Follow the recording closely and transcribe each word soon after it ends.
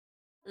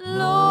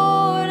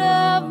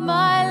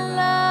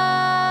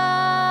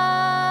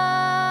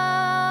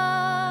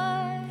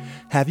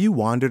Have you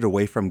wandered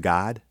away from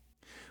God?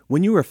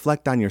 When you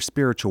reflect on your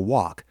spiritual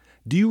walk,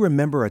 do you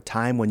remember a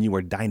time when you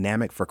were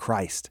dynamic for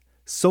Christ,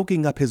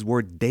 soaking up His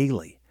Word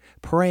daily,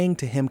 praying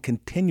to Him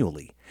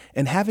continually,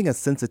 and having a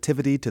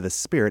sensitivity to the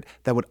Spirit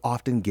that would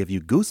often give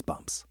you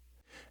goosebumps?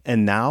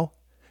 And now,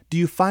 do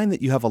you find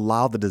that you have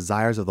allowed the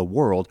desires of the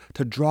world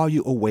to draw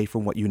you away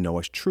from what you know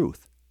as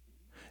truth?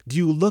 Do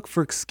you look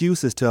for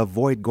excuses to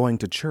avoid going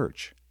to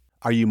church?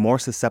 Are you more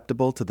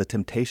susceptible to the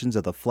temptations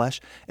of the flesh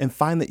and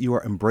find that you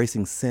are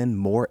embracing sin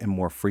more and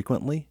more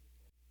frequently?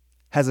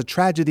 Has a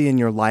tragedy in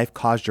your life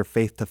caused your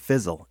faith to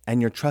fizzle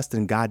and your trust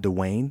in God to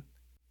wane?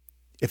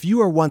 If you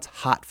were once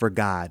hot for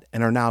God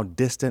and are now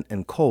distant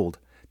and cold,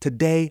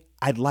 today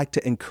I'd like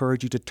to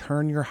encourage you to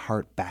turn your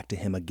heart back to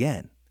Him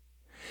again.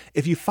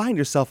 If you find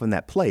yourself in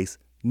that place,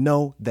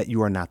 know that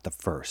you are not the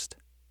first.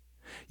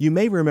 You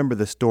may remember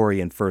the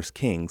story in 1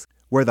 Kings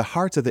where the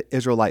hearts of the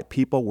Israelite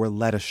people were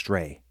led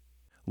astray.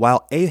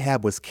 While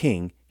Ahab was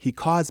king, he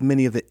caused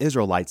many of the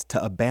Israelites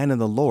to abandon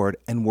the Lord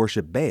and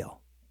worship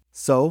Baal.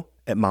 So,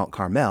 at Mount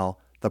Carmel,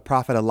 the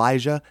prophet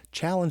Elijah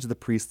challenged the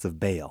priests of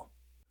Baal.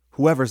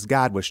 Whoever's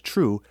God was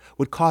true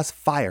would cause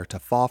fire to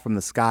fall from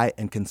the sky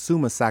and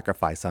consume a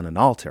sacrifice on an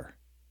altar.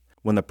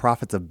 When the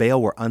prophets of Baal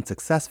were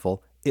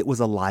unsuccessful, it was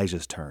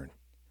Elijah's turn.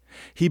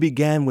 He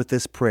began with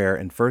this prayer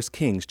in 1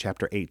 Kings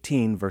chapter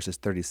 18, verses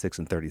 36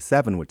 and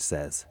 37, which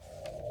says,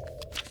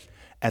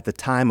 "At the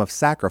time of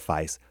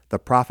sacrifice, the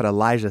prophet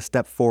Elijah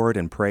stepped forward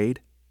and prayed,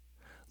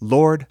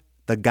 'Lord,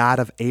 the God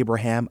of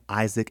Abraham,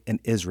 Isaac, and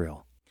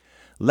Israel,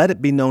 let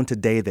it be known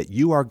today that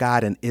you are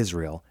God in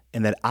Israel,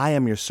 and that I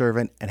am your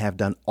servant and have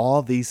done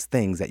all these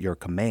things at your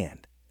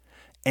command.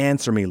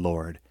 Answer me,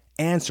 Lord,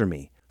 answer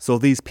me, so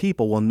these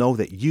people will know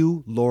that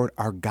you, Lord,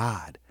 are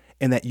God,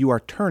 and that you are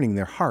turning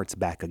their hearts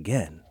back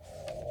again.'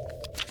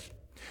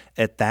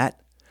 At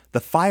that, the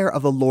fire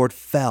of the Lord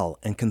fell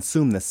and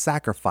consumed the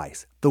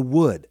sacrifice, the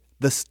wood,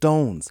 the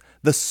stones,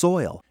 the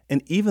soil,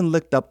 and even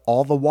licked up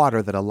all the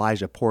water that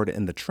Elijah poured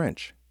in the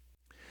trench.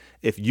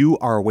 If you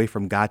are away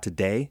from God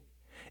today,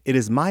 it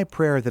is my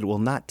prayer that it will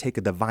not take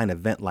a divine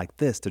event like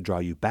this to draw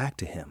you back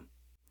to Him.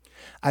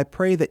 I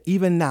pray that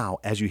even now,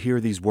 as you hear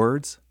these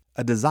words,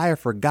 a desire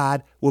for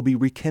God will be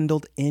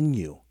rekindled in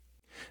you,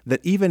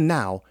 that even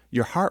now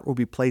your heart will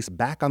be placed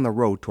back on the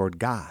road toward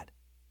God.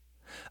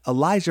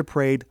 Elijah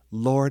prayed,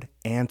 'Lord,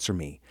 answer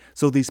me,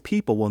 so these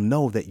people will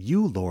know that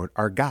you, Lord,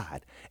 are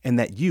God, and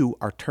that you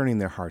are turning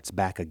their hearts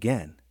back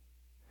again.'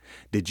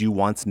 Did you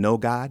once know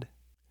God?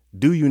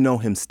 Do you know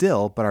Him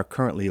still, but are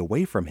currently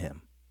away from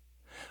Him?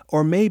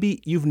 Or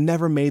maybe you've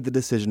never made the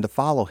decision to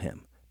follow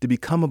Him, to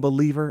become a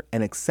believer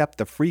and accept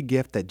the free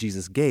gift that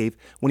Jesus gave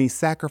when He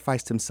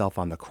sacrificed Himself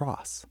on the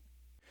cross.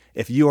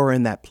 If you are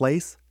in that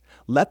place,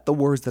 let the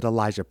words that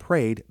Elijah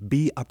prayed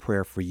be a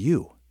prayer for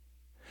you.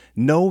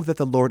 Know that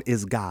the Lord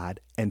is God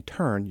and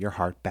turn your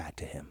heart back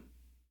to Him."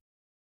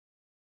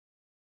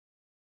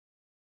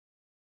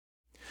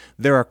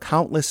 There are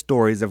countless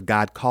stories of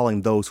God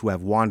calling those who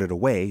have wandered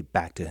away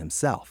back to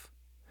Himself.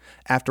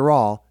 After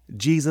all,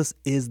 Jesus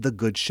is the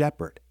Good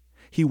Shepherd.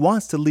 He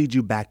wants to lead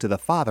you back to the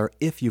Father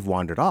if you've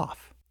wandered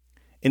off.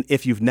 And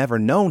if you've never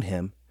known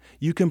Him,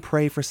 you can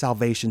pray for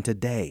salvation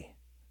today.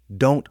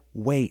 Don't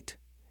wait.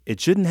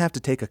 It shouldn't have to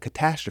take a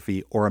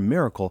catastrophe or a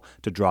miracle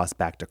to draw us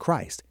back to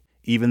Christ,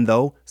 even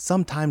though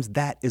sometimes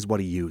that is what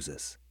He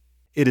uses.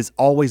 It is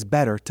always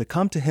better to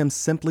come to Him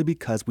simply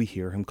because we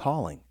hear Him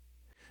calling.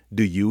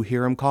 Do you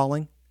hear Him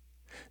calling?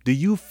 Do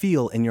you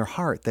feel in your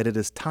heart that it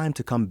is time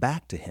to come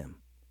back to Him?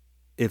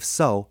 If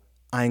so,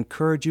 I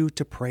encourage you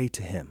to pray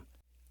to Him.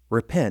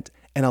 Repent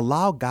and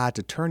allow God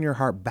to turn your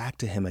heart back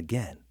to Him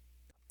again.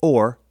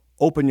 Or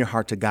open your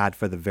heart to God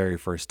for the very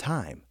first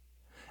time.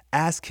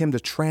 Ask Him to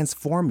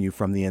transform you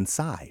from the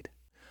inside.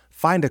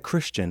 Find a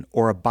Christian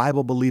or a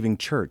Bible-believing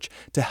church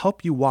to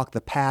help you walk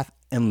the path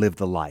and live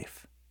the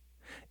life.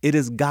 It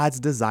is God's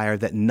desire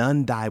that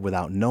none die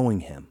without knowing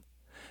Him.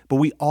 But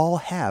we all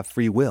have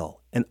free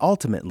will, and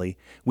ultimately,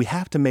 we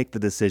have to make the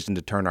decision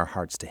to turn our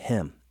hearts to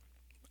Him.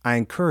 I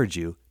encourage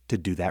you to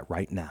do that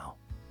right now.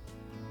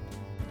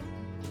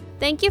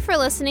 Thank you for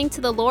listening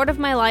to the Lord of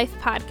My Life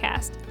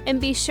podcast,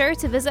 and be sure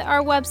to visit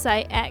our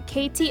website at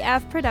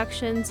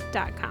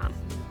ktfproductions.com.